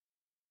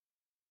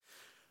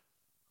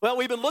Well,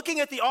 we've been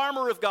looking at the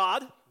armor of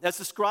God as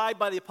described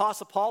by the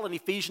Apostle Paul in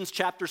Ephesians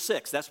chapter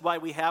 6. That's why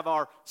we have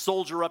our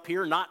soldier up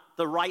here, not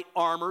the right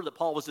armor that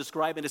Paul was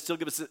describing, to still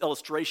give us an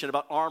illustration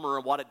about armor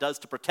and what it does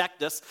to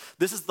protect us.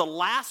 This is the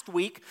last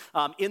week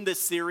in this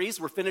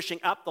series. We're finishing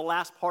up the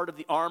last part of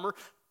the armor.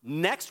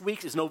 Next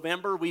week is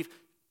November. We've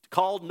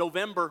called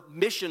November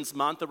Missions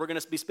Month, and we're going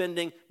to be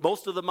spending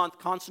most of the month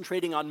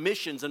concentrating on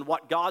missions and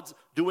what God's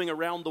doing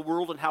around the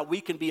world and how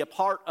we can be a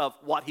part of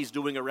what he's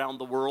doing around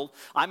the world.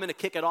 I'm going to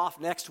kick it off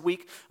next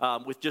week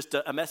with just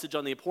a message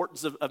on the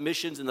importance of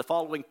missions. In the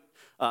following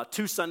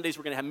 2 Sundays,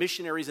 we're going to have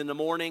missionaries in the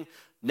morning.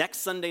 Next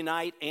Sunday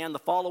night and the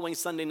following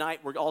Sunday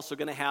night, we're also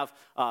going to have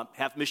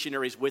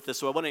missionaries with us.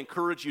 So I want to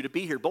encourage you to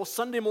be here both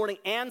Sunday morning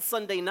and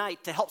Sunday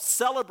night to help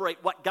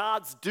celebrate what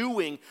God's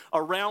doing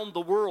around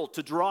the world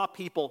to draw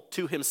people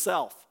to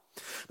himself.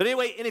 But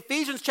anyway, in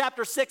Ephesians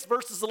chapter 6,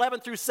 verses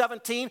 11 through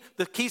 17,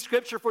 the key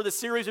scripture for the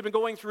series we've been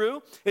going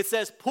through, it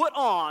says, "Put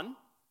on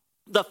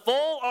the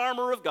full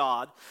armor of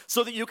God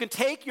so that you can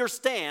take your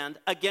stand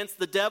against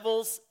the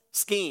devil's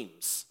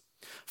schemes.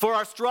 For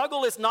our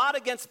struggle is not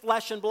against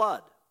flesh and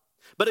blood,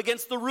 but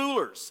against the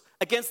rulers,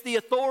 against the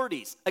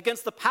authorities,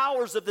 against the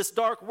powers of this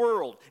dark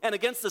world, and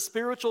against the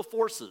spiritual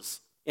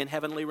forces in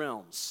heavenly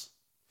realms.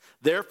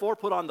 Therefore,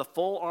 put on the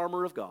full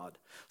armor of God,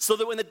 so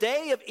that when the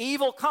day of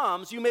evil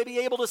comes, you may be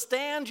able to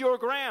stand your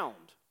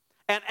ground.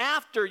 And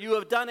after you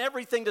have done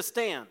everything to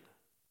stand,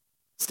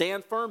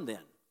 stand firm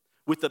then,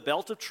 with the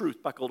belt of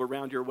truth buckled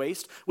around your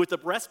waist, with the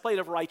breastplate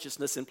of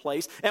righteousness in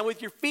place, and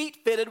with your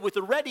feet fitted with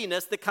the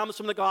readiness that comes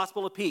from the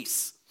gospel of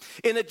peace.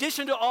 In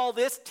addition to all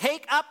this,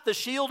 take up the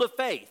shield of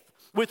faith,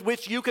 with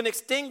which you can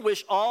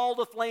extinguish all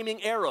the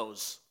flaming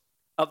arrows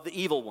of the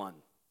evil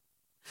one.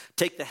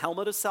 Take the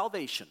helmet of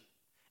salvation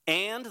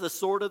and the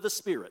sword of the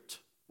Spirit,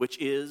 which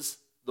is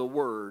the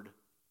word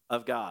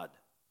of God."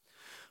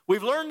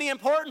 We've learned the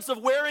importance of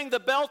wearing the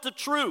belt of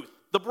truth,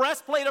 the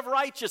breastplate of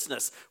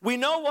righteousness. We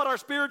know what our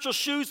spiritual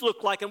shoes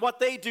look like and what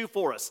they do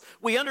for us.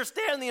 We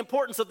understand the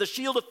importance of the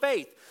shield of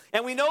faith,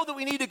 and we know that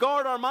we need to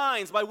guard our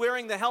minds by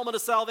wearing the helmet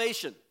of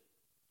salvation.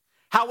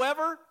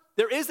 However,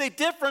 there is a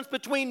difference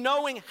between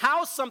knowing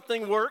how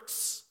something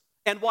works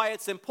and why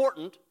it's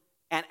important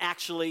and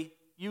actually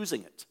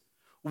using it.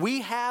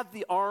 We have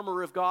the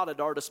armor of God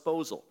at our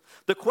disposal.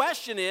 The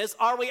question is,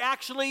 are we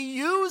actually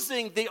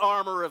using the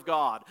armor of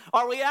God?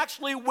 Are we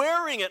actually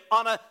wearing it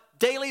on a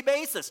daily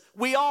basis?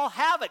 We all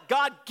have it.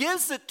 God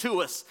gives it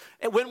to us.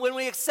 And when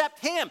we accept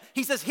him,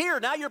 he says, "Here,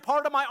 now you're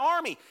part of my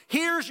army.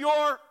 Here's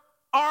your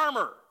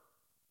armor."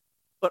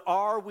 But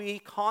are we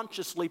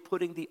consciously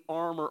putting the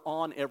armor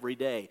on every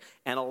day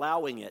and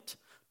allowing it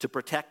to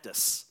protect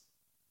us?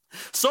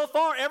 So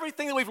far,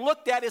 everything that we've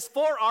looked at is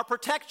for our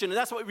protection. And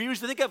that's what we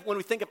usually think of when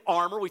we think of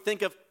armor. We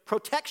think of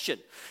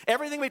protection.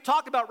 Everything we've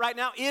talked about right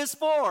now is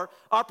for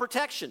our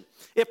protection.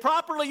 If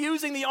properly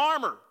using the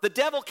armor, the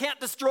devil can't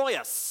destroy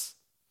us.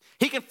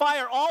 He can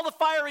fire all the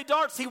fiery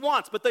darts he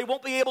wants, but they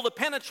won't be able to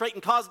penetrate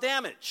and cause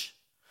damage.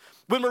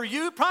 When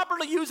we're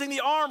properly using the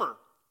armor,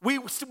 we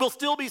will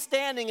still be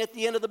standing at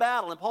the end of the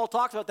battle. And Paul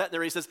talks about that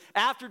there. He says,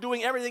 after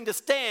doing everything to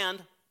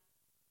stand,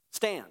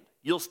 stand.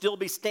 You'll still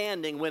be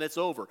standing when it's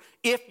over,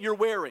 if you're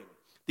wearing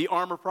the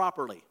armor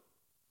properly.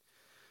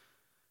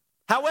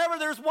 However,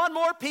 there's one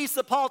more piece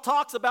that Paul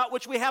talks about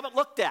which we haven't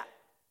looked at,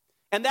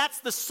 and that's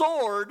the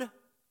sword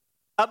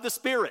of the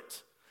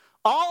Spirit.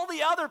 All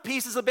the other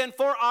pieces have been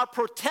for our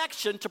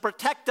protection, to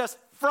protect us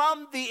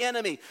from the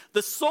enemy.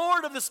 The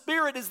sword of the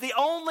Spirit is the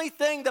only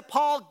thing that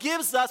Paul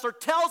gives us or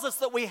tells us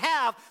that we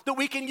have that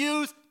we can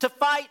use to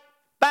fight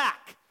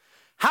back.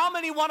 How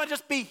many want to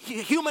just be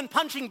human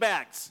punching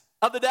bags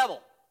of the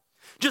devil?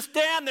 Just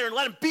stand there and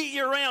let him beat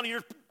you around.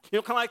 You're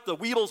kind of like the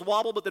Weebles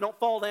wobble, but they don't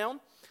fall down.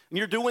 And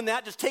you're doing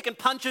that, just taking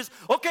punches.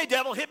 Okay,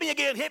 devil, hit me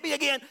again, hit me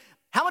again.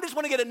 How many just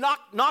want to get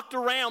knocked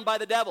around by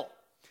the devil?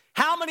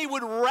 How many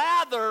would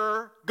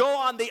rather go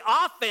on the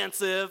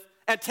offensive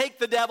and take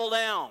the devil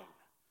down?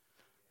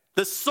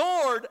 The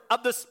sword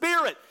of the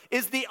Spirit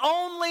is the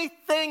only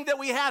thing that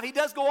we have. He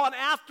does go on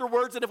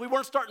afterwards, and if we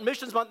weren't starting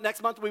Missions Month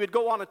next month, we would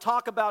go on and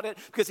talk about it,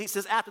 because he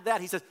says after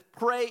that, he says,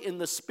 pray in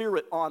the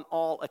Spirit on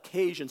all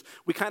occasions.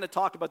 We kind of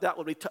talked about that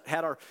when we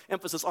had our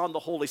emphasis on the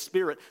Holy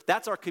Spirit.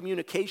 That's our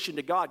communication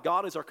to God.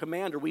 God is our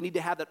commander. We need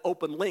to have that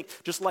open link,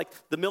 just like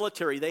the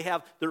military. They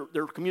have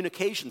their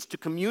communications to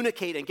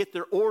communicate and get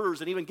their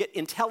orders and even get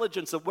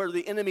intelligence of where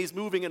the enemy's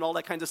moving and all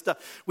that kind of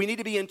stuff. We need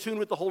to be in tune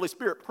with the Holy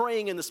Spirit,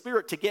 praying in the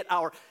Spirit to get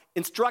our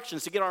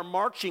instructions, to get our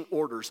marching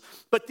orders.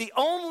 But the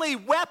only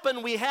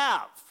weapon we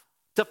have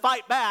to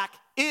fight back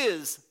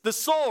is the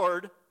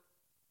sword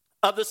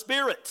of the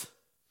Spirit.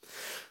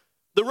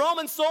 The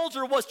Roman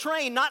soldier was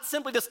trained not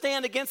simply to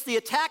stand against the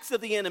attacks of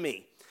the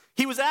enemy.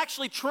 He was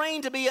actually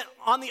trained to be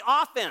on the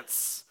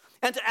offense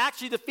and to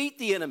actually defeat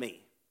the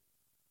enemy.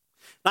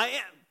 Now,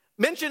 I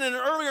mentioned in an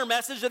earlier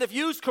message that if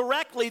used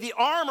correctly, the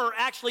armor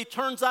actually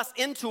turns us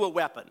into a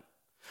weapon.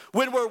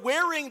 When we're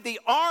wearing the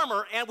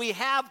armor and we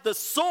have the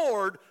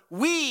sword,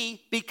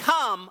 we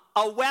become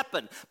a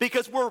weapon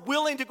because we're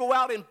willing to go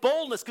out in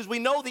boldness because we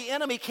know the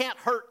enemy can't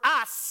hurt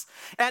us.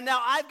 And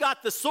now I've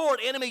got the sword.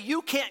 Enemy,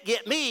 you can't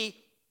get me,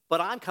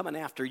 but I'm coming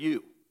after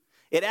you.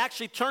 It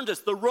actually turned us.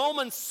 The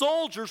Roman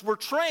soldiers were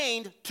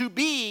trained to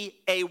be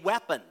a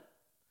weapon.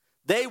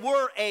 They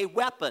were a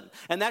weapon,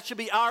 and that should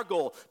be our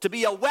goal, to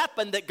be a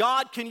weapon that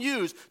God can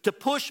use to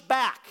push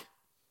back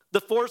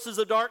the forces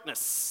of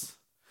darkness.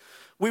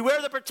 We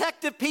wear the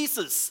protective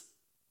pieces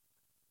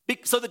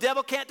so the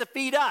devil can't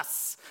defeat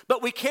us,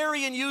 but we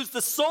carry and use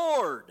the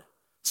sword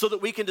so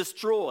that we can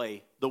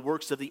destroy the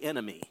works of the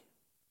enemy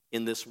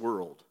in this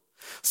world.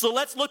 So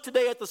let's look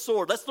today at the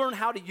sword. Let's learn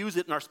how to use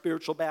it in our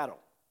spiritual battle.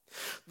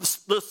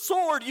 The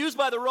sword used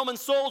by the Roman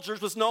soldiers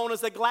was known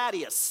as a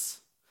gladius.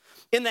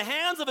 In the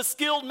hands of a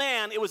skilled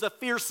man, it was a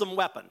fearsome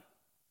weapon.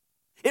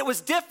 It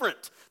was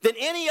different than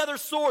any other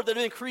sword that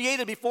had been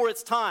created before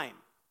its time.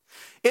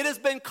 It has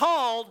been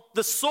called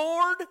the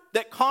sword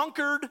that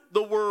conquered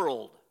the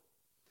world.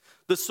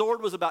 The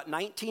sword was about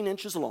 19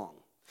 inches long.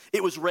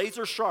 It was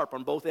razor sharp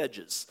on both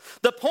edges.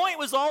 The point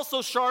was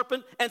also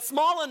sharpened and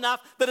small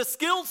enough that a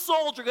skilled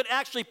soldier could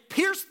actually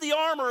pierce the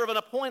armor of an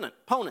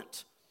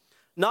opponent.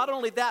 Not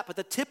only that, but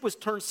the tip was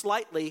turned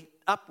slightly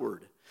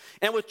upward.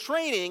 And with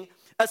training,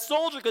 a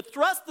soldier could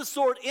thrust the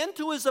sword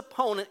into his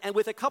opponent, and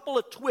with a couple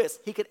of twists,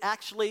 he could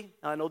actually,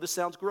 I know this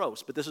sounds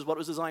gross, but this is what it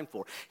was designed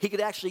for. He could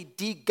actually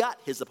de-gut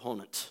his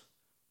opponent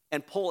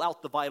and pull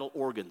out the vital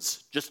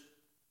organs just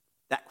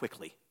that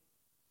quickly.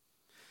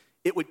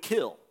 It would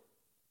kill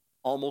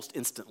almost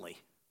instantly.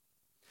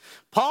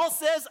 Paul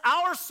says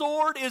our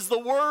sword is the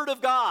word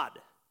of God.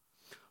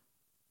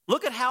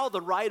 Look at how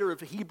the writer of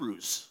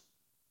Hebrews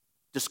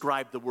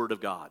described the word of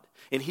God.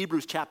 In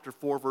Hebrews chapter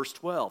 4, verse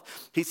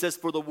 12, he says,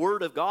 for the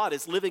word of God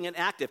is living and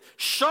active,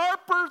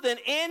 sharper than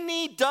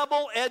any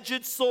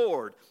double-edged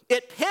sword.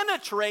 It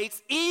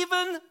penetrates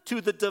even to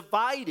the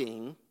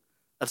dividing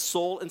of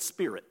soul and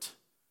spirit,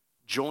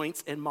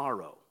 joints and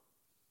marrow.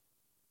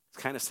 It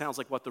kind of sounds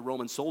like what the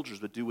Roman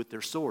soldiers would do with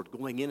their sword,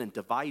 going in and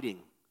dividing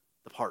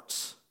the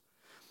parts.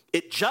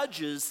 It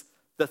judges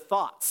the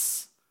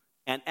thoughts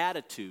and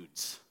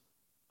attitudes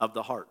of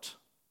the heart.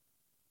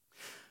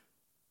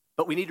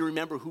 But we need to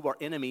remember who our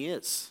enemy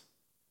is.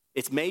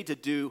 It's made to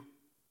do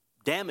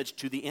damage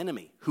to the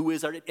enemy. Who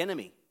is our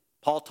enemy?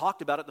 Paul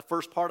talked about it in the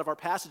first part of our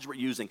passage we're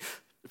using.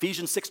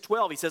 Ephesians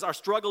 6:12, he says, our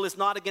struggle is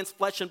not against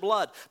flesh and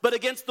blood, but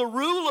against the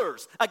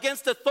rulers,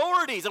 against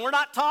authorities. And we're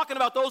not talking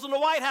about those in the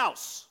White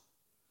House.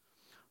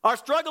 Our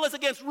struggle is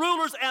against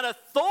rulers and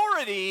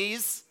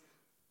authorities.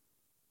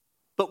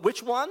 But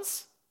which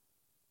ones?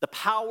 The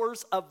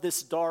powers of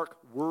this dark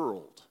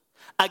world.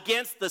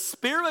 Against the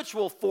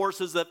spiritual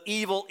forces of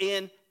evil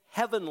in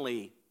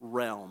heavenly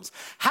realms.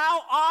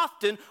 How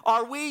often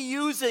are we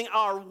using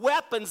our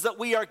weapons that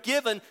we are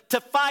given to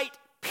fight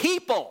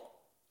people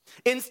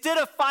instead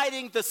of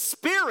fighting the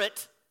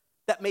spirit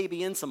that may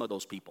be in some of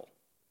those people?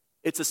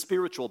 It's a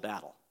spiritual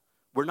battle.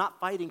 We're not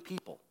fighting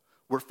people.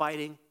 We're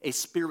fighting a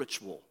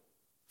spiritual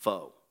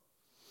foe.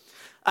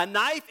 A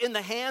knife in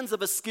the hands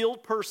of a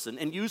skilled person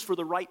and used for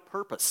the right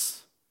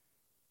purpose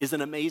is an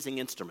amazing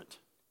instrument.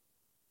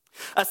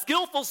 A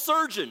skillful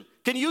surgeon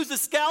can use a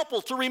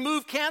scalpel to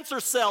remove cancer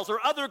cells or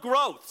other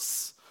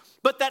growths.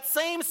 But that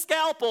same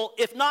scalpel,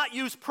 if not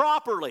used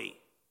properly,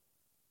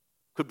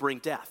 could bring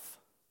death.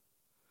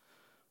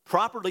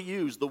 Properly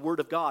used, the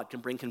Word of God can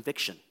bring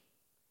conviction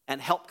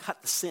and help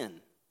cut the sin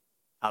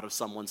out of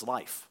someone's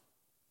life.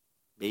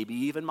 Maybe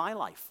even my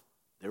life.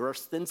 There are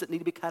sins that need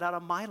to be cut out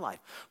of my life.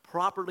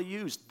 Properly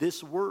used,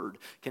 this Word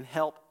can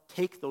help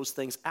take those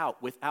things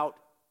out without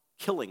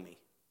killing me.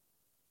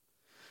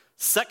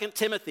 2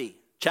 Timothy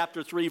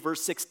chapter 3,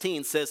 verse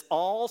 16 says,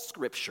 all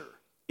Scripture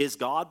is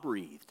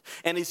God-breathed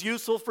and is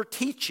useful for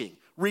teaching,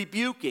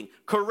 rebuking,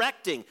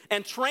 correcting,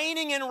 and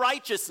training in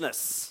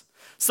righteousness,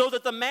 so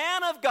that the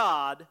man of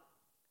God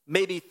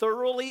may be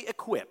thoroughly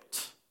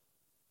equipped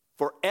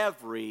for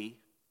every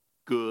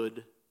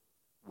good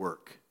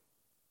work.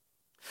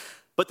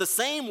 But the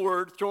same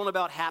word thrown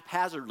about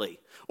haphazardly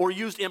or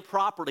used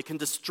improperly can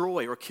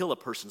destroy or kill a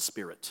person's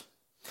spirit.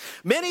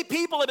 Many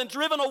people have been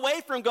driven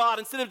away from God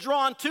instead of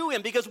drawn to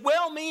Him because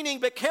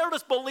well-meaning but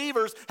careless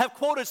believers have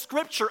quoted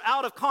Scripture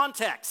out of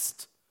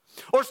context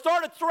or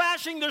started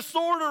thrashing their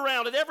sword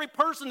around at every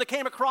person that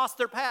came across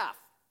their path.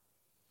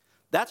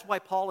 That's why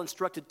Paul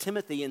instructed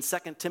Timothy in 2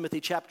 Timothy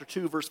chapter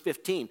 2, verse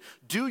 15,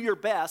 do your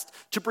best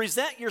to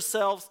present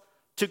yourselves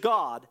to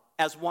God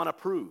as one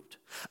approved,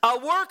 a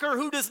worker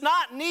who does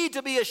not need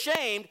to be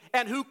ashamed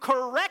and who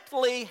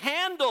correctly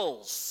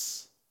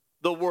handles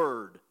the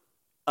word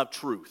of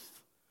truth.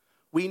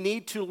 We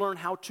need to learn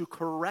how to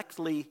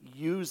correctly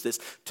use this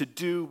to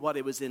do what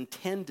it was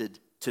intended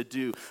to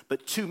do.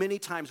 But too many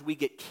times we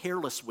get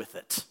careless with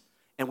it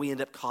and we end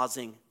up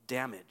causing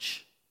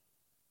damage.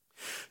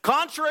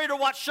 Contrary to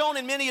what's shown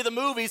in many of the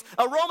movies,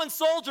 a Roman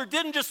soldier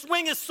didn't just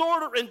swing his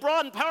sword in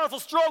broad and powerful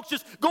strokes,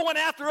 just going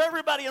after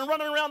everybody and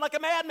running around like a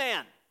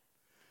madman.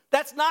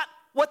 That's not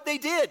what they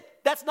did.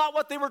 That's not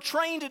what they were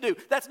trained to do.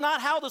 That's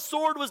not how the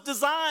sword was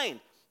designed.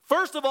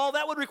 First of all,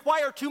 that would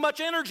require too much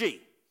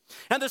energy.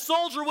 And the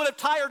soldier would have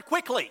tired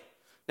quickly.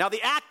 Now,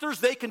 the actors,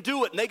 they can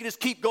do it, and they can just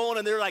keep going,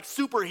 and they're like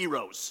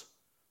superheroes.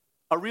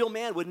 A real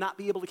man would not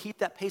be able to keep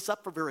that pace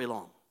up for very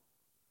long.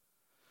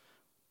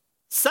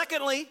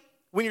 Secondly,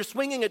 when you're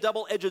swinging a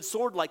double-edged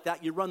sword like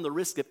that, you run the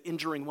risk of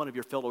injuring one of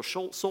your fellow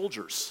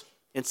soldiers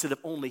instead of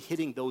only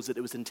hitting those that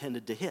it was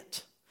intended to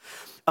hit.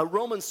 A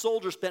Roman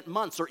soldier spent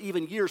months or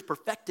even years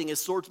perfecting his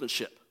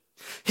swordsmanship.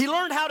 He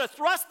learned how to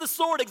thrust the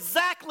sword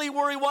exactly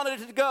where he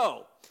wanted it to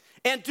go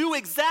and do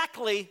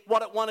exactly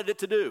what it wanted it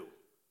to do.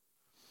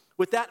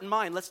 With that in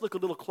mind, let's look a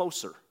little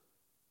closer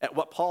at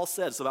what Paul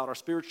says about our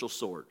spiritual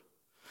sword.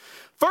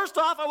 First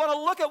off, I want to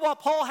look at what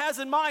Paul has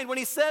in mind when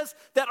he says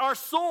that our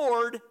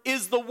sword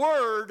is the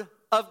word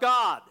of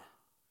God.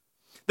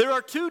 There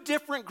are two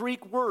different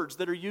Greek words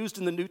that are used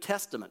in the New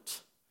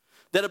Testament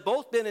that have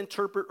both been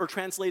interpreted or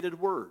translated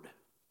word.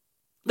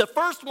 The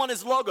first one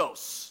is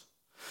logos.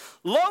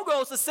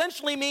 Logos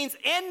essentially means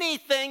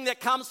anything that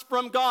comes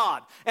from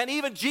God. And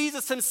even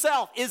Jesus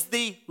himself is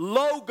the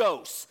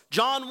logos.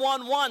 John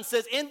 1:1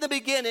 says, in the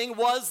beginning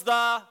was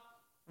the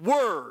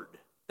word.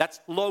 That's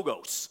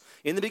logos.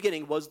 In the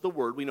beginning was the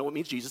word. We know what it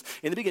means, Jesus.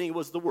 In the beginning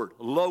was the word,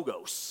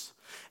 logos.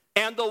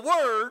 And the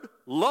word,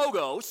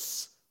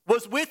 logos,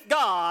 was with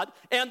God,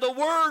 and the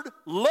word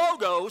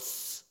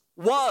logos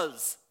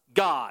was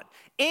God.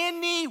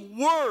 Any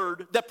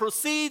word that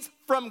proceeds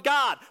from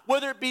God,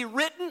 whether it be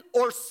written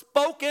or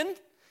spoken,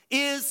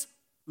 is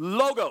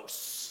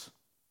logos.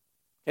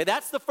 Okay,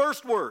 that's the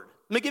first word.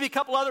 Let me give you a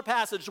couple other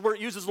passages where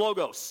it uses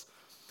logos.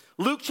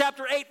 Luke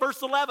chapter 8,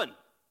 verse 11.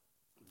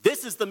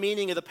 This is the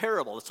meaning of the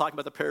parable. It's talking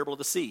about the parable of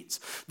the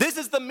seeds. This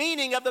is the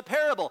meaning of the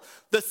parable.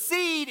 The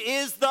seed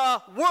is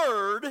the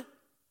word,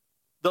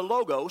 the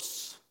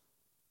logos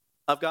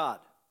of God.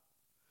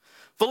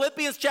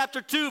 Philippians chapter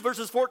 2,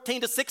 verses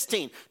 14 to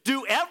 16.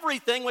 Do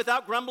everything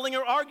without grumbling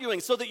or arguing,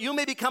 so that you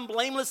may become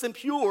blameless and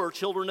pure,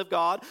 children of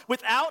God,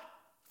 without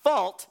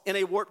fault in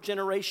a warped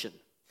generation.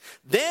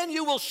 Then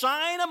you will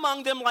shine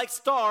among them like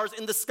stars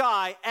in the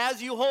sky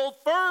as you hold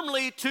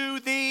firmly to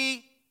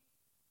the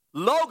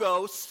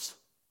logos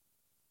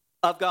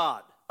of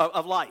God,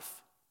 of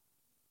life.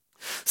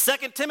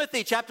 2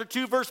 Timothy chapter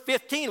 2, verse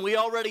 15. We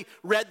already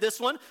read this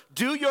one.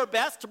 Do your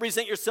best to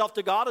present yourself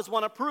to God as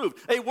one approved,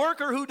 a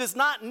worker who does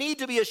not need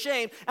to be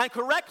ashamed and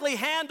correctly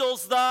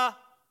handles the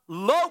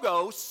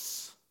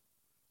logos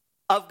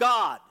of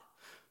God.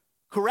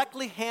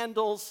 Correctly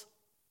handles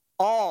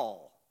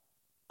all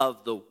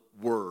of the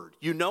word.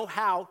 You know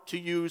how to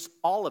use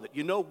all of it.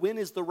 You know when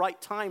is the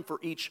right time for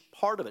each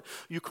part of it.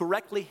 You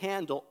correctly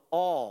handle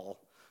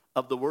all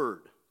of the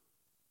word.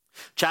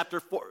 Chapter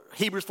 4,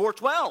 Hebrews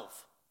 4:12.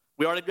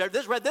 We already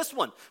read this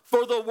one.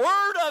 For the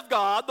word of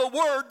God, the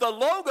word, the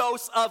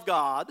logos of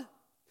God,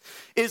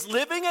 is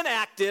living and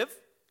active,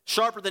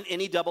 sharper than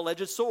any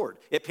double-edged sword.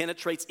 It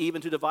penetrates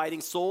even to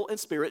dividing soul and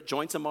spirit,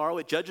 joints and marrow.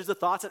 It judges the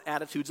thoughts and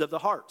attitudes of the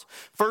heart.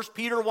 1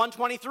 Peter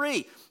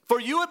 1:23. For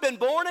you have been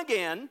born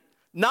again,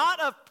 not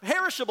of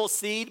perishable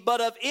seed,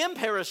 but of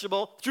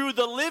imperishable, through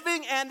the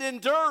living and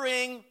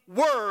enduring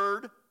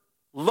word,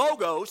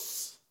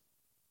 logos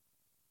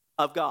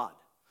of God.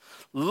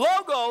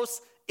 Logos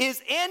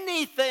is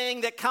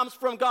anything that comes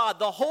from God,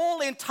 the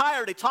whole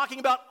entirety, talking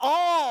about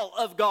all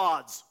of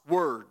God's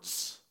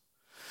words.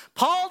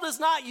 Paul does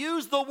not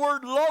use the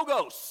word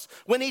logos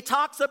when he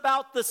talks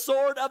about the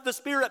sword of the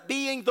Spirit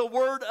being the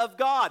word of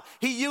God.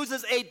 He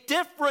uses a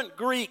different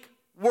Greek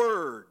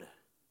word.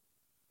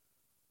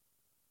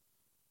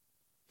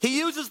 He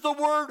uses the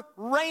word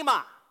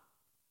rhema.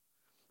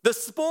 The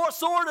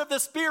sword of the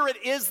Spirit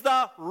is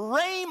the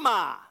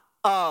rhema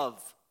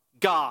of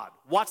God.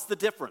 What's the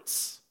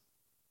difference?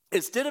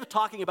 Instead of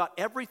talking about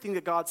everything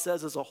that God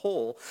says as a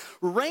whole,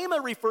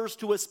 rhema refers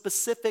to a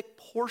specific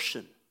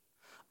portion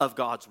of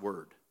God's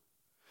word.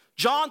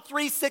 John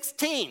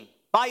 3:16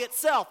 by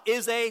itself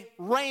is a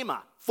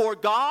rhema. For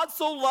God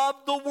so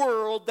loved the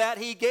world that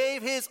he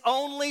gave his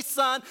only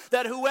son,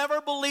 that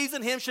whoever believes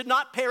in him should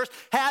not perish,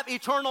 have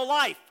eternal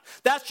life.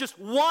 That's just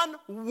one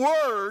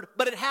word,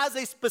 but it has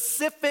a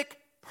specific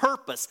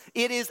purpose.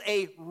 It is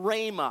a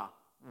rhema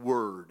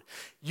word.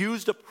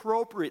 Used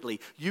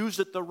appropriately, used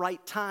at the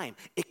right time,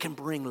 it can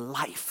bring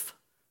life.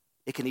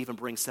 It can even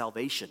bring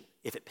salvation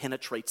if it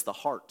penetrates the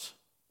heart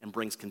and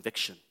brings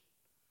conviction.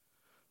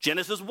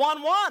 Genesis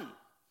 1:1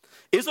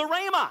 is a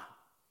rhema.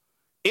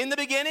 In the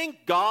beginning,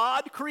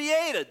 God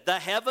created the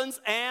heavens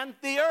and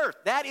the earth.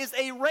 That is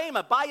a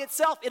rhema. By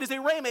itself, it is a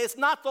rhema. It's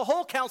not the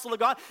whole counsel of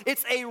God.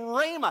 It's a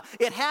rhema.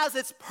 It has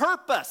its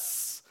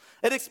purpose.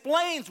 It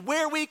explains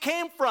where we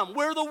came from,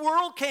 where the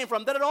world came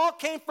from, that it all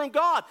came from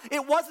God.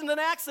 It wasn't an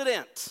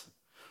accident.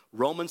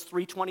 Romans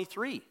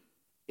 3:23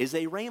 is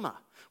a rhema.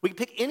 We can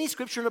pick any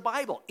scripture in the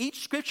Bible.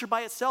 Each scripture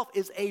by itself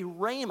is a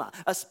rhema,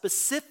 a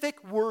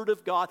specific word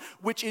of God,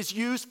 which is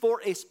used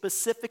for a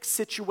specific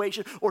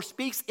situation or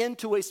speaks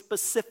into a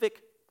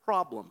specific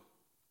problem.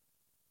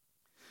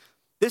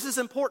 This is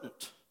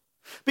important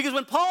Because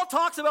when Paul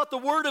talks about the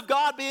word of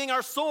God being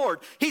our sword,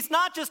 he's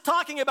not just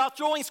talking about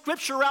throwing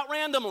scripture out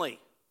randomly.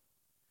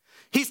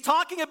 He's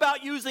talking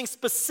about using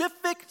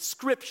specific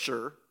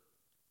scripture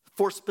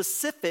for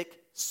specific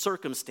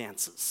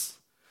circumstances.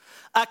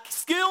 A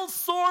skilled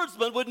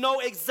swordsman would know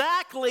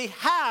exactly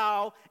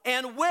how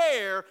and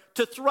where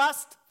to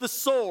thrust the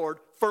sword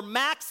for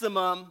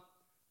maximum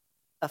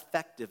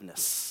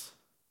effectiveness.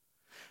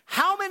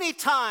 How many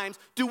times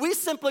do we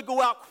simply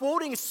go out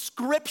quoting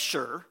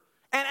scripture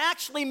and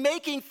actually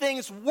making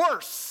things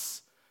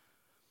worse?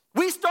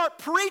 We start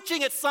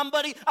preaching at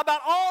somebody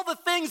about all the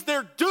things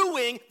they're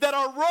doing that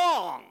are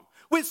wrong,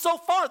 when so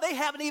far they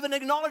haven't even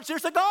acknowledged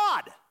there's a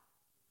God.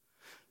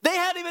 They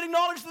haven't even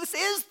acknowledged this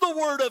is the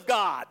word of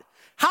God.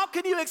 How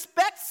can you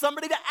expect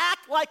somebody to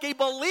act like a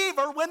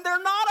believer when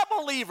they're not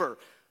a believer?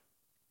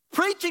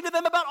 Preaching to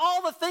them about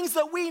all the things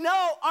that we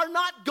know are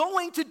not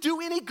going to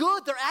do any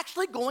good. They're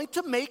actually going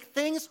to make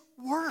things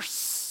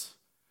worse.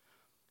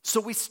 So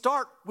we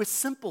start with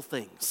simple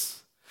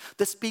things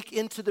that speak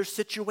into their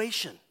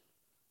situation.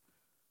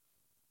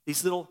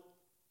 These little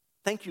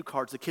thank you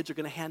cards the kids are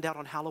going to hand out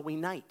on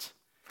Halloween night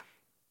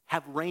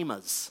have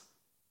rhemas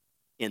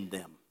in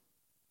them.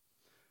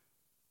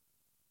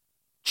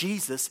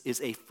 Jesus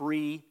is a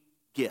free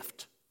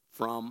gift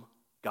from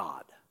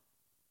God.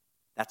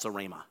 That's a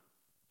rhema.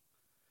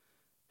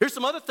 Here's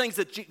some other things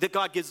that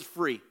God gives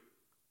free.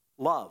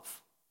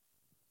 Love.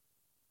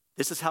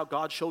 This is how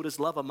God showed his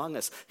love among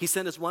us. He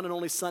sent his one and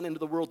only Son into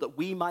the world that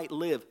we might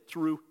live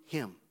through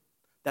him.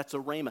 That's a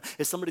rhema.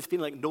 If somebody's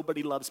feeling like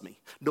nobody loves me,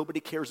 nobody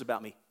cares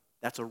about me,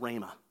 that's a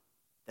rhema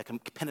that can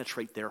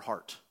penetrate their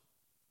heart.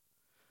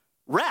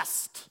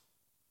 Rest.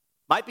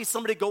 Might be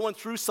somebody going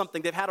through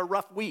something. They've had a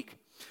rough week.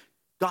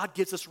 God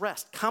gives us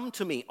rest. Come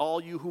to me,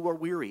 all you who are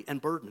weary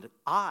and burdened.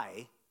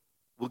 I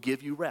will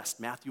give you rest.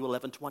 Matthew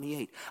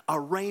 11:28. A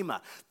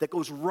rhema that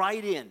goes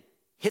right in,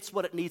 hits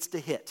what it needs to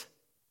hit,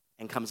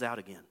 and comes out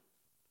again.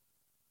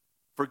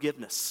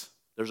 Forgiveness.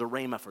 There's a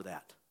rhema for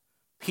that.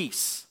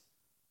 Peace.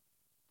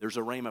 There's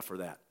a rhema for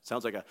that.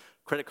 Sounds like a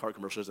credit card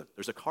commercial, isn't it?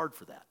 There's a card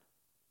for that.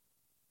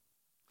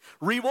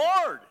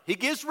 Reward. He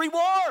gives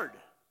reward.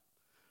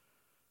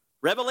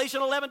 Revelation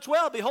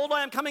 11:12, behold,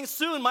 I am coming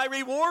soon. My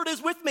reward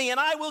is with me, and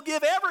I will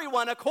give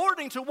everyone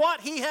according to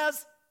what he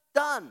has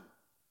done.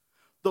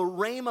 The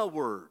rhema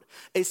word,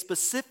 a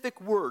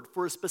specific word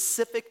for a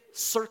specific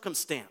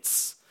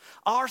circumstance.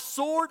 Our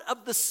sword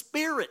of the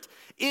Spirit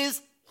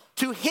is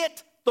to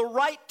hit the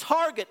right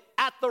target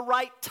at the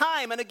right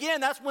time. And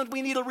again, that's when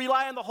we need to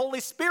rely on the Holy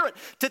Spirit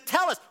to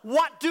tell us,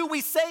 what do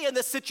we say in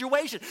this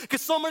situation?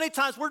 Because so many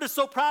times we're just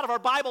so proud of our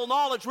Bible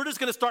knowledge, we're just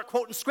going to start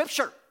quoting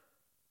Scripture.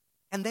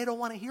 And they don't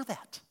want to hear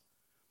that.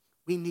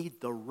 We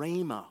need the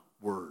rhema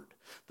word,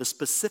 the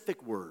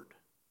specific word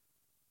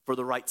for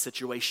the right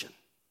situation.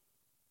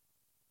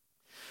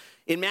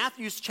 In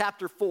Matthew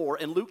chapter 4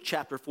 and Luke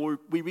chapter 4,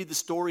 we read the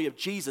story of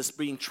Jesus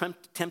being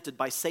tempted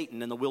by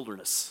Satan in the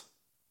wilderness.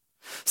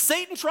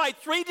 Satan tried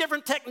 3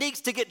 different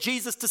techniques to get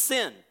Jesus to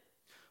sin.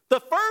 The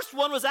first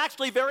one was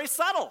actually very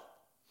subtle.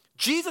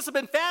 Jesus had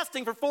been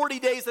fasting for 40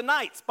 days and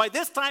nights. By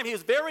this time, he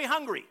was very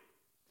hungry.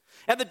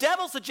 And the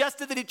devil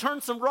suggested that he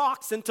turn some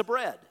rocks into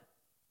bread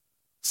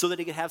so that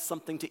he could have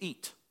something to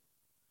eat.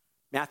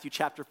 Matthew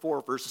chapter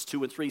 4, verses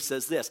 2 and 3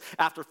 says this.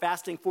 After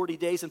fasting 40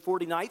 days and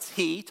 40 nights,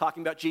 he,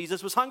 talking about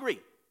Jesus, was hungry.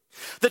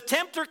 The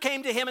tempter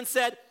came to him and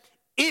said,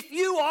 if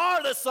you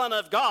are the Son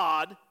of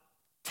God,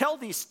 tell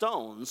these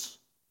stones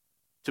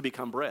to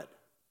become bread.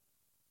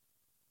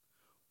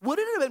 Would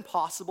it have been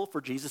possible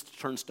for Jesus to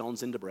turn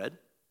stones into bread?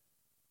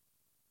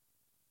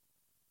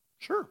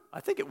 Sure,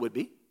 I think it would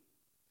be.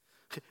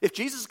 If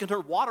Jesus can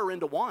turn water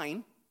into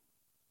wine,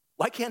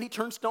 why can't he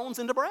turn stones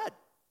into bread?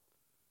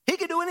 He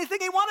can do anything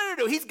he wanted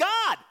to do. He's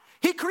God.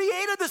 He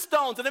created the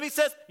stones. And if he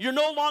says, you're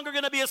no longer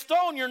going to be a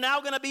stone, you're now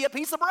going to be a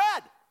piece of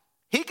bread.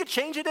 He could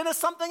change it into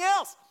something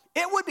else.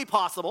 It would be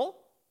possible.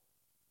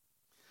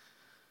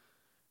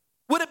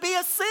 Would it be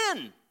a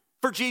sin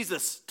for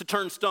Jesus to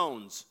turn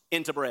stones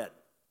into bread?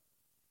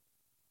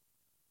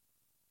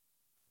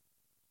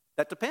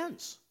 That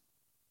depends.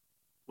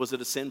 Was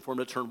it a sin for him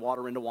to turn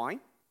water into wine?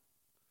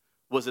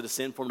 Was it a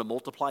sin for him to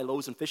multiply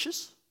loaves and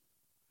fishes?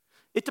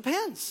 It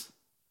depends.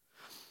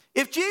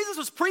 If Jesus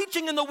was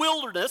preaching in the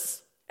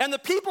wilderness and the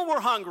people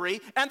were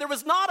hungry and there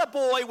was not a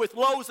boy with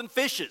loaves and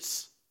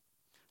fishes,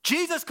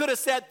 Jesus could have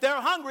said, they're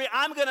hungry,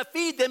 I'm going to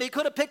feed them. He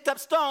could have picked up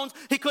stones,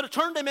 he could have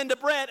turned them into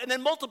bread and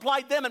then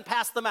multiplied them and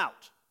passed them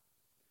out.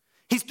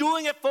 He's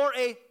doing it for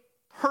a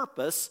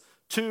purpose,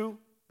 to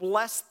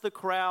bless the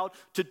crowd,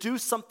 to do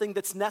something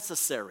that's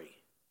necessary.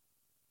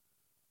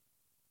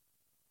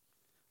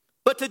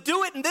 But to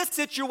do it in this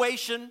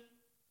situation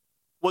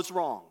was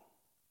wrong.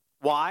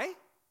 Why?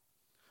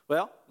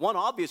 Well, one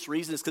obvious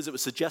reason is because it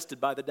was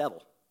suggested by the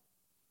devil.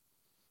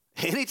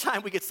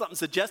 Anytime we get something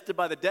suggested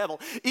by the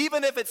devil,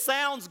 even if it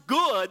sounds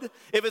good,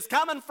 if it's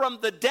coming from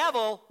the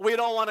devil, we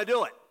don't want to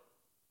do it.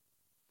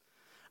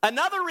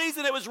 Another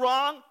reason it was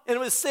wrong and it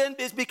was sin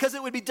is because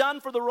it would be done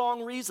for the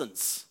wrong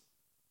reasons.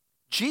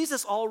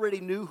 Jesus already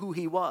knew who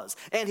he was,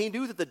 and he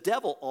knew that the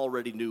devil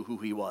already knew who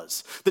he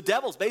was. The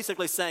devil's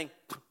basically saying,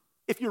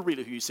 if you're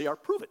really who you say you are,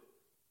 prove it.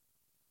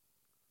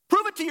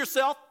 Prove it to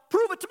yourself,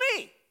 prove it to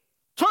me.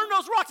 Turn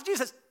those rocks. And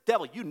Jesus says,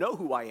 devil, you know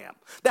who I am.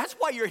 That's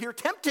why you're here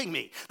tempting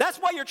me. That's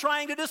why you're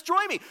trying to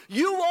destroy me.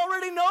 You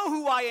already know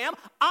who I am.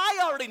 I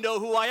already know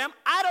who I am.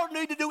 I don't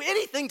need to do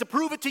anything to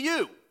prove it to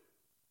you.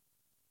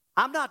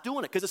 I'm not doing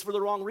it because it's for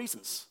the wrong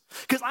reasons.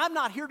 Because I'm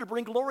not here to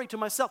bring glory to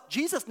myself.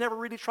 Jesus never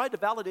really tried to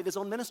validate his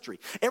own ministry.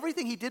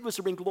 Everything he did was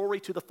to bring glory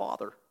to the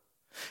Father.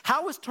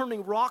 How is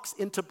turning rocks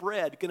into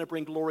bread going to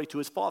bring glory to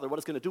his Father? What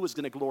it's going to do is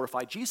going to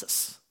glorify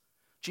Jesus.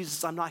 Jesus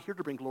says, I'm not here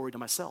to bring glory to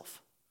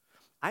myself.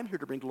 I'm here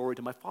to bring glory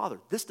to my Father.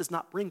 This does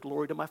not bring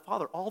glory to my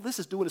Father. All this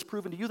is doing is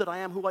proving to you that I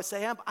am who I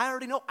say I am. I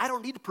already know. I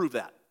don't need to prove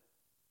that.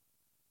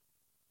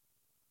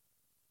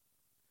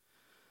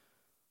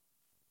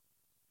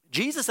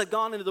 Jesus had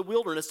gone into the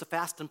wilderness to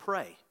fast and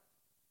pray.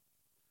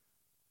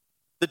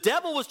 The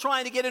devil was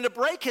trying to get him to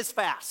break his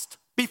fast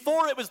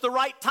before it was the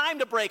right time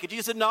to break it.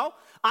 Jesus said, no,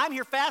 I'm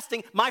here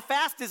fasting. My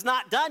fast is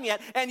not done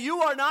yet, and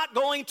you are not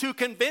going to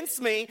convince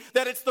me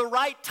that it's the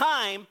right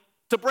time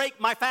to break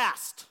my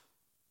fast.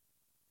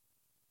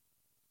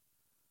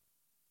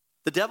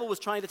 The devil was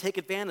trying to take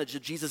advantage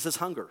of Jesus'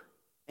 hunger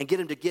and get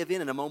him to give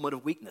in a moment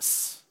of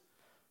weakness.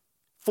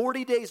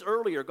 40 days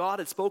earlier, God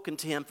had spoken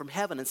to him from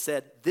heaven and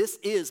said, this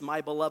is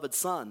my beloved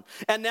son.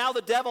 And now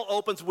the devil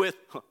opens with,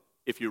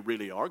 if you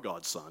really are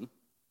God's son.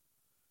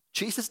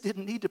 Jesus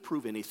didn't need to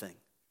prove anything.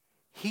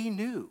 He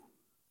knew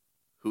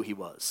who he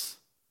was.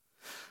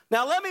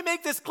 Now let me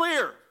make this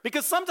clear,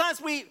 because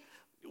sometimes we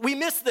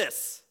miss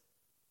this.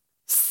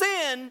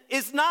 Sin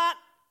is not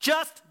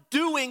just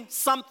doing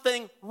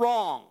something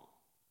wrong.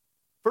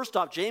 First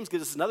off, James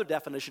gives us another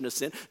definition of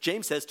sin.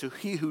 James says, to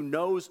he who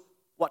knows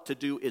what to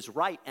do is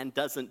right and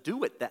doesn't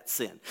do it, that's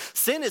sin.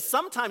 Sin is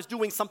sometimes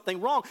doing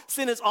something wrong.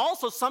 Sin is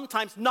also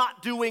sometimes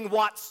not doing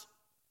what's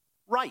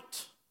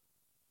right.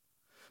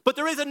 But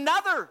there is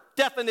another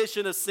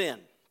definition of sin.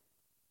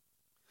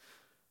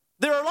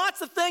 There are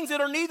lots of things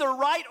that are neither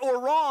right or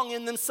wrong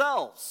in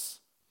themselves.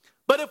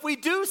 But if we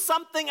do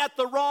something at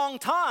the wrong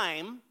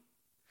time,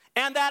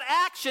 and that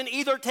action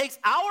either takes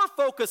our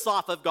focus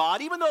off of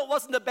God, even though it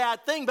wasn't a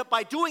bad thing, but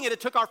by doing it,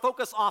 it took our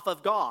focus off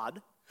of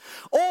God.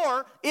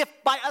 Or if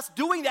by us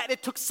doing that,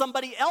 it took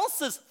somebody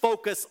else's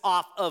focus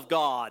off of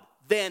God,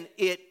 then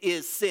it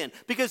is sin.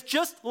 Because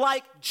just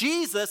like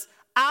Jesus,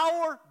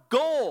 our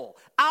goal,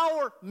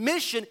 our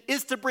mission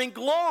is to bring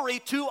glory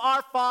to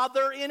our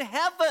Father in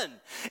heaven.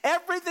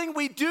 Everything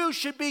we do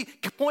should be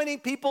pointing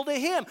people to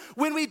him.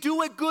 When we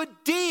do a good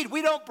deed,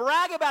 we don't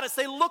brag about it,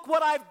 say, look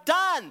what I've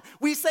done.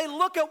 We say,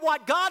 look at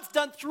what God's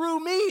done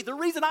through me. The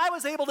reason I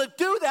was able to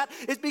do that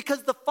is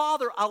because the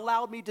Father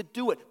allowed me to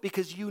do it,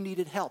 because you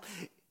needed help.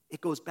 It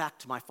goes back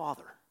to my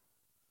Father.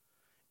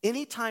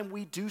 Anytime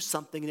we do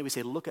something and then we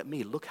say, look at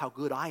me, look how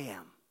good I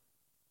am.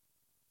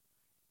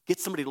 Get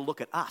somebody to look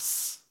at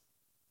us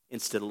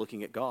instead of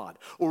looking at God.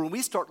 Or when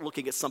we start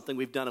looking at something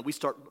we've done and we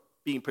start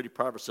being pretty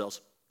proud of ourselves,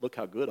 look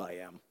how good I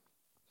am.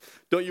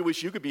 Don't you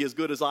wish you could be as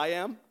good as I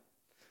am?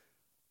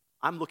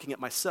 I'm looking at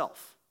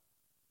myself,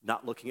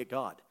 not looking at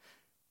God.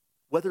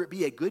 Whether it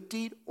be a good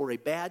deed or a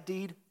bad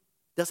deed,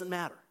 doesn't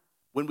matter.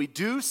 When we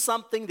do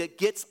something that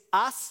gets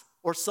us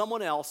or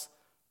someone else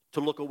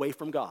to look away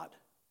from God,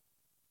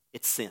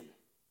 it's sin.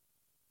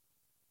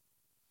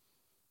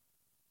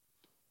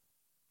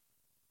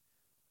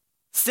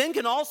 Sin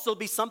can also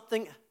be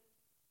something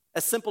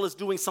as simple as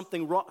doing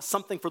something wrong,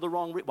 something for the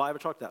wrong reason. Why have I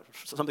talked that?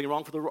 Something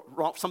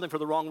for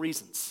the wrong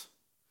reasons.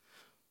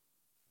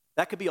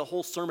 That could be a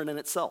whole sermon in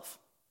itself.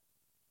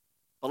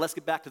 But let's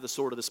get back to the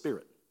sword of the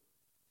Spirit.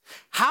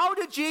 How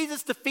did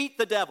Jesus defeat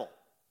the devil?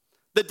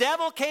 The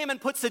devil came and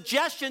put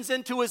suggestions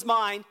into his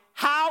mind.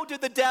 How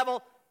did the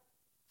devil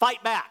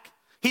fight back?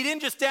 He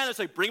didn't just stand there and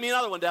say, bring me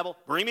another one, devil.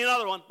 Bring me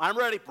another one. I'm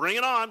ready. Bring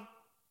it on.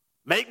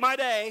 Make my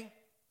day.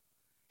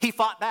 He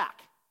fought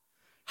back.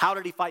 How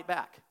did he fight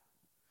back?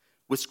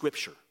 With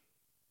Scripture.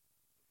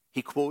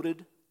 He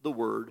quoted the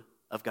Word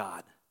of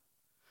God.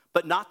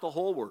 But not the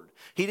whole Word.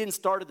 He didn't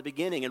start at the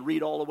beginning and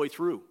read all the way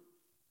through.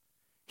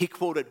 He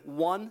quoted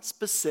one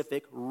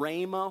specific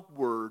rhema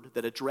word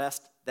that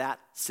addressed that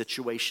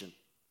situation.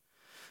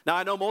 Now,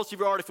 I know most of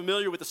you are already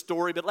familiar with the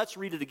story, but let's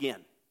read it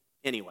again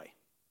anyway.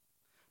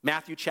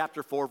 Matthew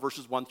chapter 4,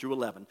 verses 1 through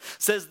 11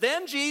 says,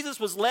 then Jesus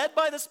was led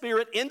by the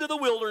Spirit into the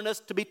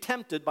wilderness to be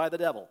tempted by the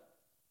devil.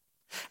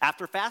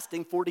 After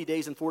fasting 40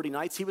 days and 40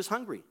 nights, he was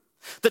hungry.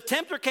 The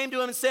tempter came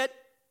to him and said,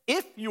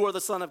 if you are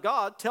the Son of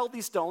God, tell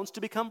these stones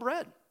to become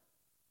bread.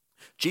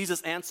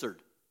 Jesus answered,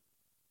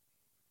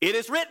 it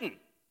is written.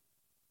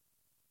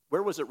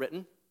 Where was it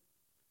written?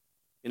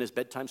 In his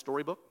bedtime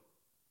storybook?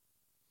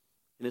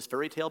 In his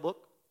fairy tale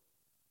book?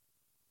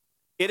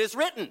 It is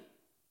written.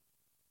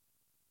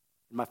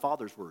 In my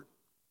Father's word.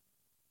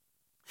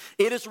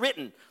 It is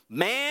written,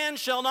 man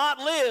shall not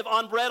live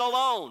on bread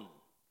alone,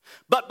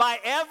 but by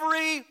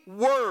every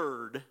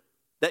word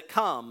that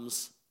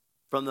comes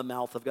from the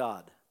mouth of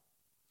God.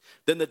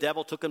 Then the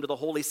devil took him to the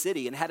holy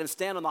city and had him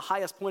stand on the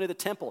highest point of the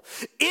temple.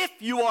 If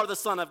you are the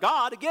Son of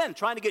God, again,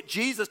 trying to get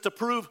Jesus to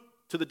prove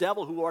to the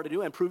devil who are to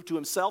do and prove to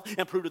himself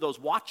and prove to those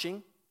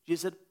watching.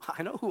 Jesus said,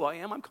 I know who I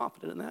am. I'm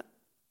confident in that.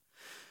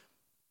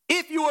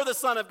 If you are the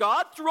Son of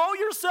God, throw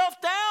yourself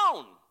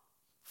down.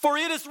 For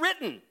it is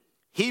written,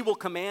 he will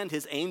command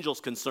his angels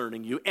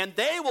concerning you, and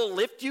they will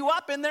lift you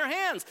up in their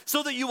hands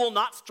so that you will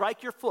not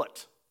strike your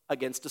foot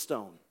against a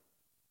stone.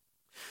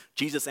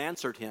 Jesus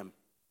answered him,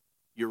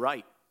 you're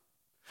right.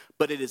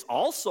 But it is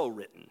also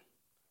written,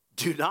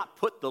 do not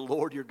put the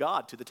Lord your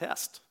God to the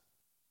test.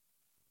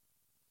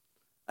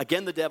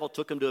 Again, the devil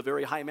took him to a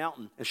very high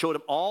mountain and showed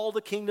him all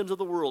the kingdoms of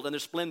the world and their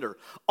splendor.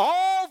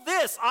 All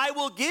this I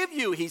will give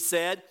you, he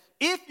said,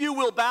 if you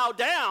will bow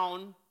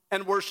down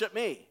and worship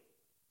me.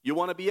 You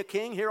want to be a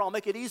king? Here, I'll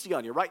make it easy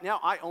on you. Right now,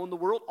 I own the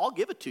world. I'll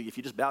give it to you if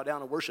you just bow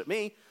down and worship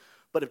me.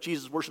 But if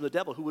Jesus worshiped the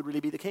devil, who would really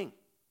be the king?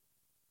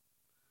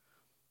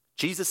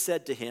 Jesus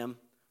said to him,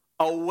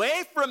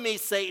 away from me,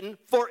 Satan,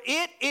 for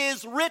it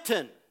is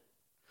written,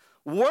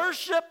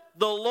 worship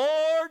the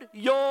Lord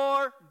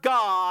your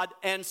God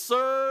and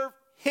serve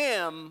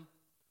him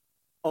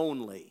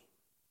only.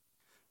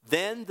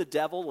 Then the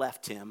devil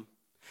left him,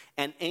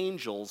 and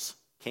angels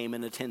came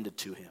and attended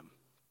to him.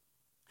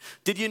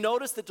 Did you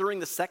notice that during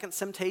the second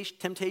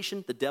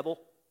temptation, the devil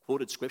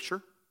quoted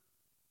scripture?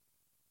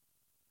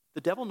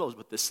 The devil knows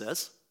what this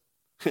says.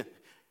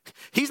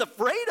 He's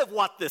afraid of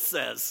what this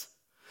says.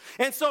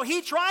 And so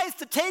he tries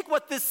to take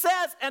what this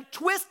says and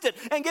twist it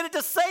and get it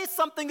to say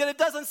something that it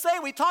doesn't say.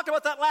 We talked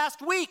about that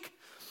last week.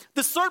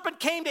 The serpent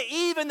came to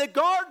Eve in the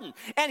garden,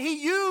 and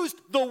he used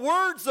the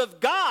words of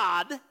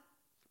God,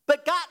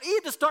 but got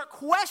Eve to start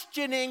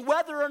questioning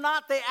whether or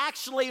not they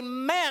actually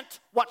meant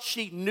what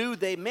she knew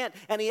they meant.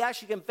 And he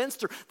actually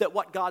convinced her that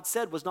what God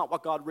said was not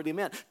what God really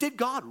meant. Did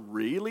God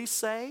really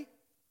say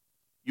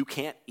you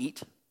can't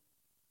eat?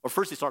 Or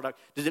first he started out,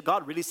 did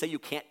God really say you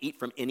can't eat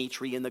from any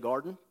tree in the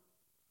garden?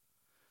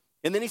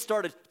 And then he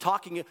started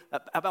talking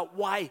about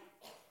why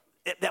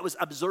that was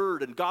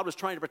absurd and God was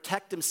trying to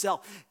protect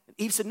himself. And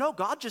Eve said, no,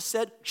 God just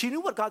said, she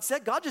knew what God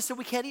said. God just said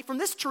we can't eat from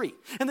this tree.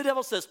 And the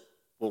devil says,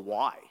 well,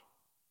 why?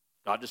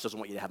 God just doesn't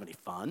want you to have any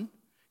fun.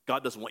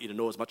 God doesn't want you to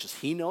know as much as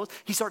he knows.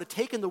 He started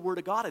taking the word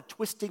of God and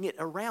twisting it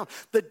around.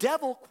 The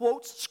devil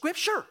quotes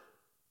scripture,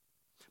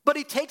 but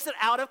he takes it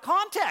out of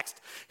context.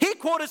 He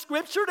quoted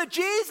scripture to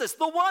Jesus,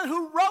 the one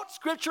who wrote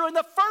scripture in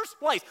the first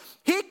place.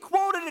 He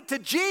quoted it to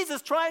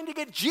Jesus, trying to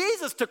get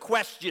Jesus to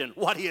question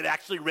what he had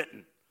actually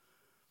written.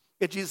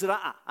 And Jesus said,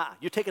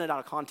 you're taking it out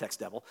of context,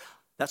 devil.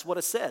 That's what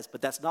it says,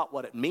 but that's not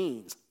what it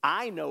means.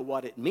 I know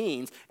what it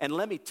means, and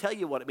let me tell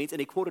you what it means. And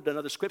he quoted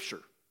another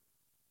scripture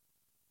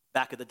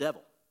back at the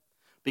devil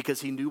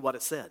because he knew what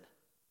it said.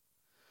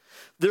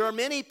 There are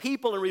many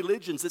people in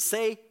religions that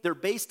say they're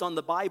based on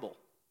the Bible.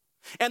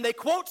 And they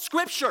quote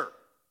scripture,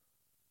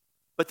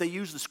 but they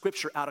use the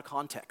scripture out of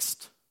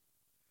context.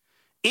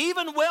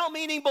 Even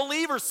well-meaning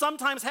believers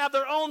sometimes have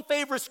their own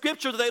favorite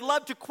scripture that they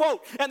love to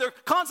quote, and they're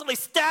constantly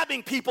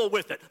stabbing people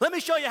with it. Let me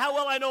show you how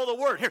well I know the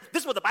word. Here,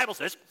 this is what the Bible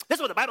says. This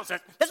is what the Bible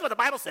says. This is what the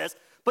Bible says.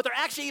 But they're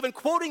actually even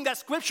quoting that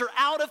scripture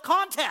out of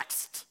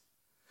context.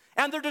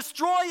 And they're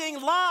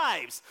destroying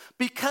lives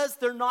because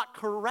they're not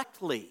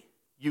correctly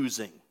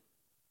using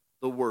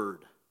the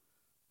word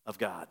of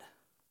God.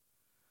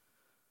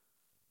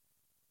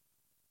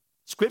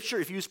 Scripture,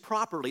 if used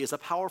properly, is a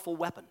powerful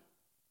weapon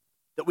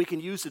that we can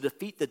use to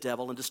defeat the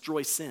devil and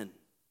destroy sin.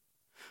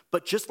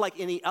 But just like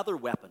any other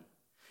weapon,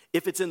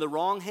 if it's in the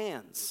wrong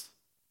hands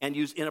and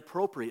used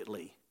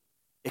inappropriately,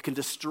 it can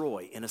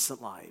destroy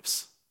innocent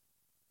lives.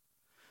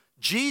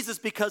 Jesus,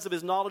 because of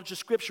his knowledge of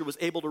Scripture, was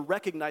able to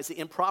recognize the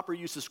improper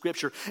use of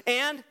Scripture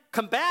and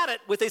combat it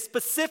with a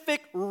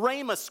specific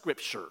rhema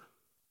Scripture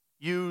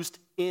used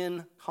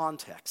in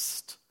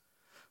context.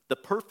 The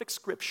perfect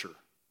Scripture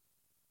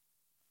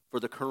for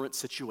the current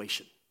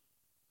situation.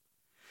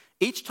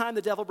 Each time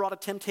the devil brought a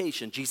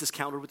temptation, Jesus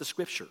countered with the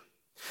scripture.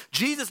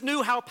 Jesus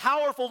knew how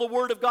powerful the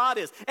word of God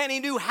is, and he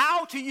knew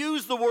how to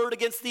use the word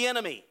against the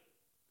enemy.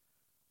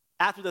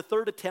 After the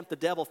third attempt, the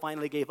devil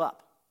finally gave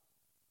up,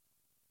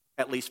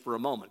 at least for a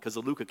moment, because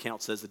the Luke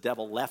account says the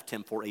devil left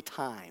him for a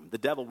time. The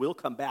devil will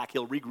come back,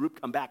 he'll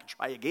regroup, come back, and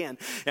try again.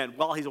 And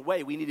while he's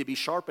away, we need to be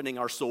sharpening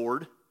our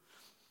sword,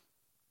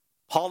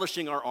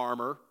 polishing our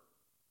armor,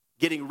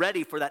 getting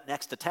ready for that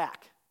next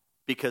attack.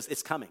 Because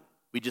it's coming.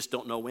 We just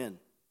don't know when.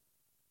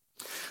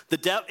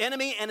 The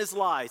enemy and his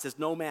lies is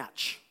no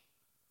match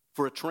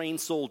for a trained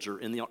soldier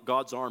in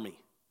God's army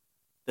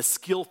that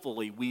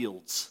skillfully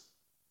wields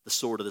the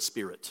sword of the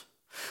Spirit.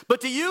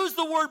 But to use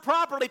the word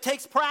properly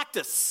takes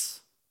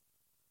practice.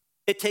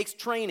 It takes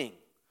training.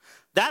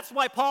 That's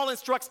why Paul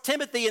instructs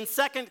Timothy in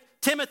 2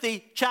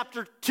 Timothy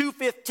chapter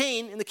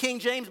 2:15 in the King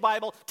James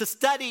Bible to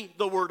study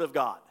the word of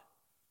God.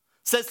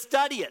 It says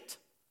study it.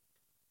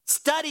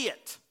 Study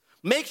it.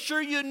 Make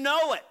sure you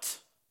know it.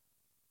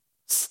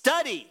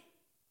 Study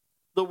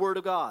the word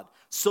of God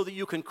so that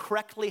you can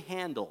correctly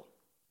handle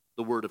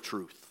the word of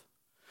truth.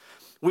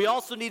 We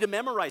also need to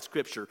memorize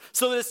scripture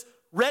so that it's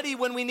ready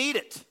when we need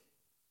it.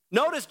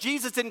 Notice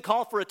Jesus didn't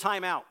call for a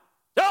timeout.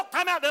 No,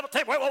 timeout,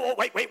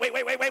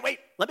 wait.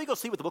 Let me go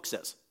see what the book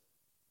says.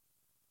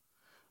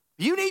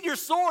 You need your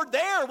sword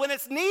there when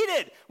it's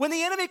needed. When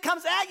the enemy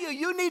comes at you,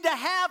 you need to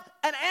have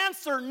an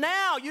answer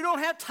now. You don't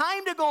have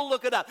time to go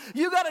look it up.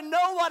 You got to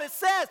know what it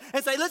says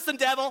and say, listen,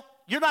 devil,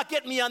 you're not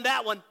getting me on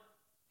that one.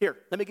 Here,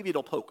 let me give you a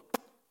little poke.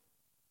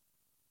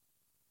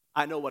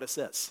 I know what it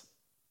says.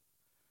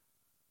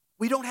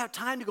 We don't have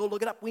time to go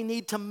look it up. We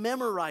need to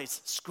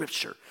memorize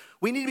Scripture.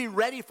 We need to be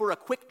ready for a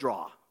quick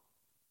draw.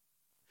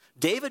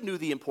 David knew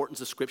the importance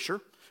of Scripture.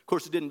 Of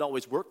course, it didn't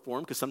always work for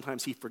him because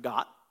sometimes he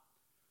forgot.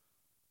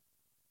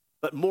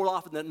 But more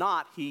often than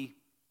not, he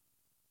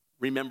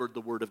remembered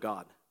the Word of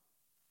God.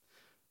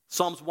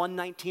 Psalms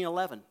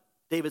 119:11,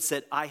 David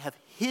said, I have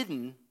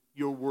hidden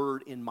your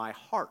word in my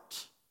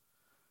heart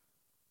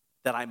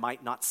that I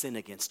might not sin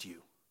against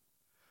you.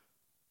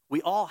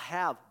 We all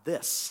have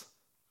this.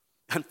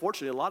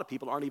 Unfortunately, a lot of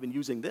people aren't even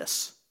using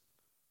this.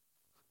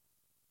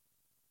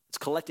 It's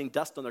collecting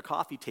dust on their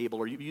coffee table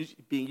or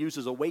being used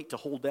as a weight to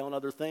hold down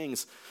other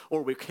things.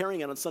 Or we're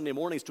carrying it on Sunday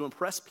mornings to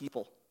impress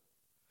people.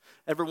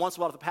 Every once in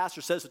a while, if the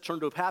pastor says to turn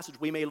to a passage,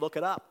 we may look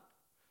it up.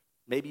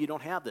 Maybe you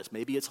don't have this.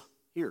 Maybe it's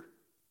here.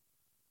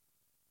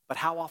 But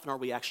how often are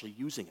we actually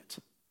using it?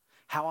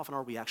 How often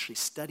are we actually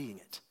studying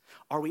it?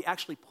 Are we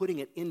actually putting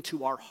it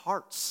into our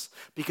hearts?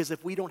 Because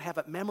if we don't have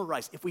it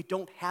memorized, if we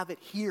don't have it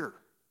here,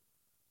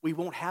 we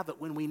won't have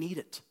it when we need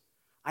it.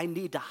 I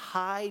need to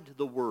hide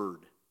the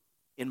word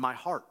in my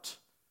heart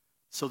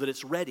so that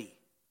it's ready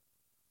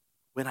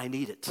when I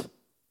need it.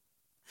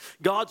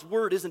 God's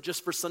word isn't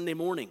just for Sunday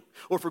morning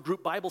or for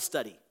group Bible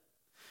study.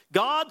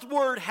 God's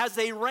word has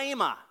a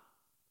rhema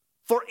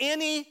for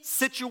any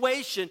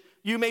situation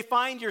you may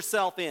find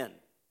yourself in.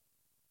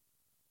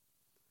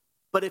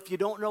 But if you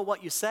don't know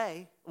what it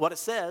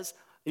says,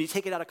 and you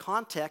take it out of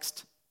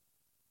context,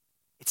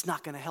 it's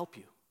not going to help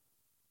you.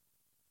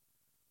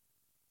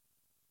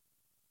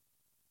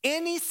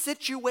 Any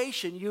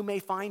situation you may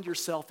find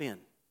yourself in,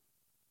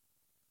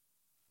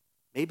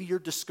 maybe you're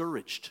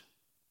discouraged.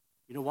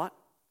 You know what?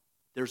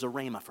 There's a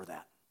rhema for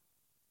that.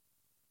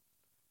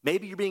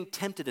 Maybe you're being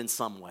tempted in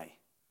some way.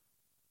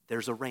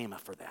 There's a rhema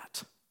for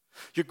that.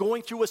 You're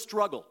going through a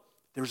struggle.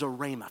 There's a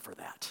rhema for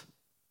that.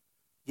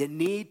 You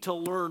need to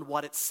learn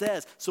what it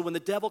says. So when the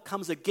devil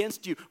comes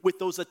against you with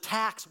those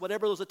attacks,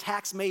 whatever those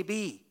attacks may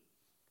be,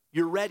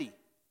 you're ready.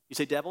 You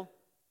say, devil,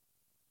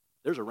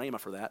 there's a rhema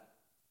for that.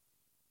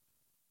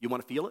 You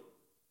want to feel it?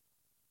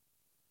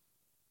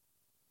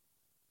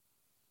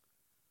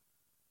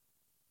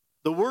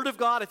 The Word of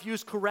God, if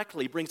used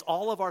correctly, brings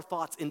all of our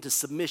thoughts into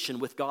submission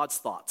with God's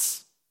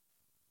thoughts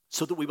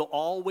so that we will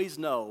always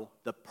know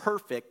the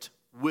perfect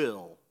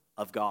will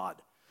of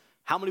God.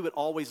 How many would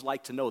always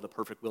like to know the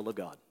perfect will of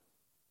God?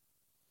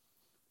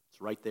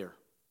 It's right there.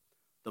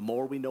 The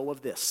more we know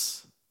of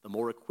this, the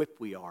more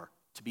equipped we are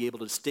to be able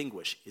to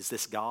distinguish, is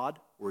this God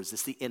or is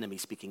this the enemy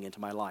speaking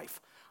into my life?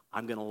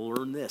 I'm going to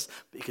learn this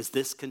because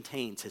this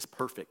contains his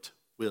perfect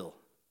will.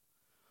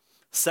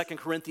 2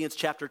 Corinthians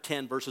chapter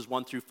 10, verses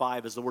 1 through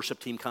 5, as the worship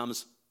team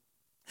comes,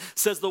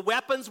 says, the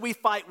weapons we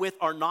fight with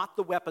are not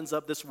the weapons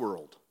of this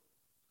world.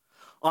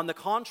 On the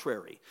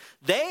contrary,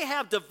 they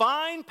have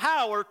divine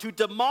power to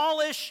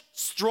demolish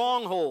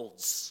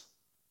strongholds.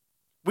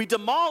 We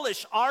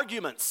demolish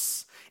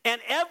arguments and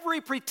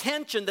every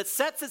pretension that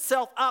sets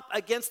itself up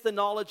against the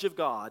knowledge of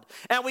God.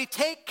 And we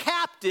take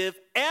captive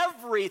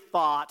every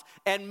thought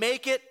and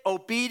make it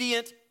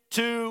obedient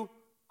to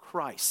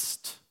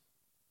Christ.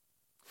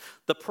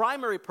 The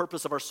primary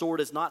purpose of our sword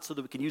is not so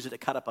that we can use it to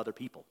cut up other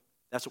people.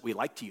 That's what we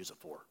like to use it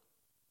for.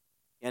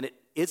 And it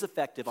is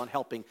effective on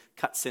helping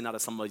cut sin out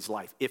of somebody's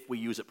life if we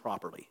use it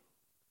properly.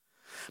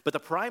 But the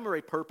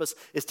primary purpose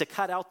is to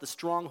cut out the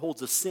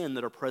strongholds of sin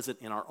that are present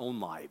in our own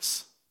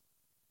lives.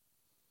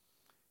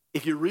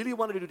 If you really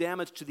want to do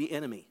damage to the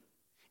enemy,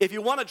 if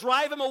you want to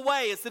drive him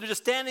away instead of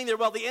just standing there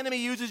while the enemy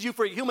uses you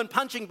for a human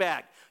punching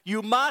bag,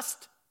 you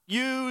must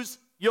use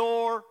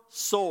your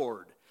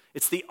sword.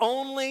 It's the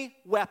only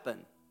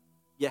weapon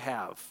you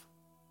have.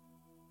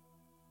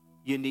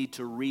 You need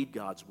to read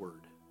God's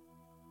word.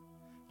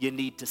 You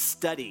need to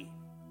study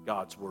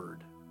God's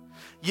word.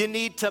 You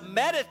need to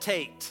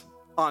meditate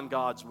on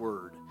God's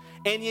word.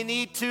 And you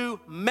need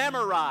to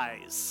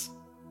memorize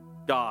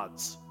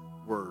God's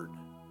word.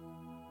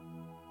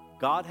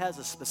 God has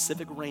a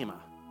specific rhema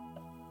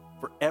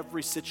for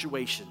every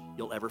situation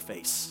you'll ever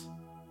face.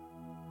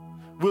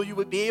 Will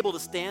you be able to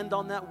stand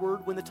on that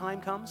word when the time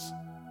comes?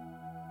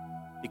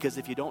 Because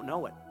if you don't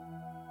know it,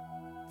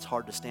 it's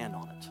hard to stand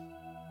on it.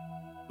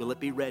 Will it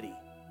be ready?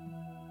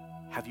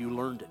 Have you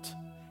learned it?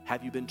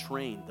 Have you been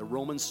trained? The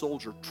Roman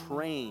soldier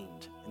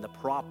trained in the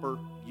proper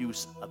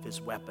use of his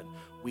weapon.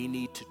 We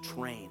need to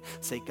train.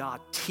 Say,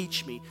 God,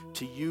 teach me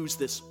to use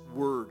this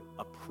word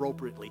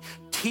appropriately.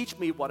 Teach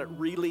me what it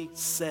really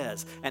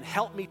says and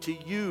help me to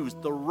use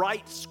the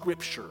right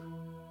scripture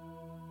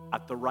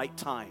at the right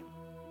time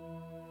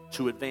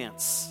to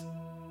advance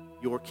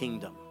your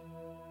kingdom.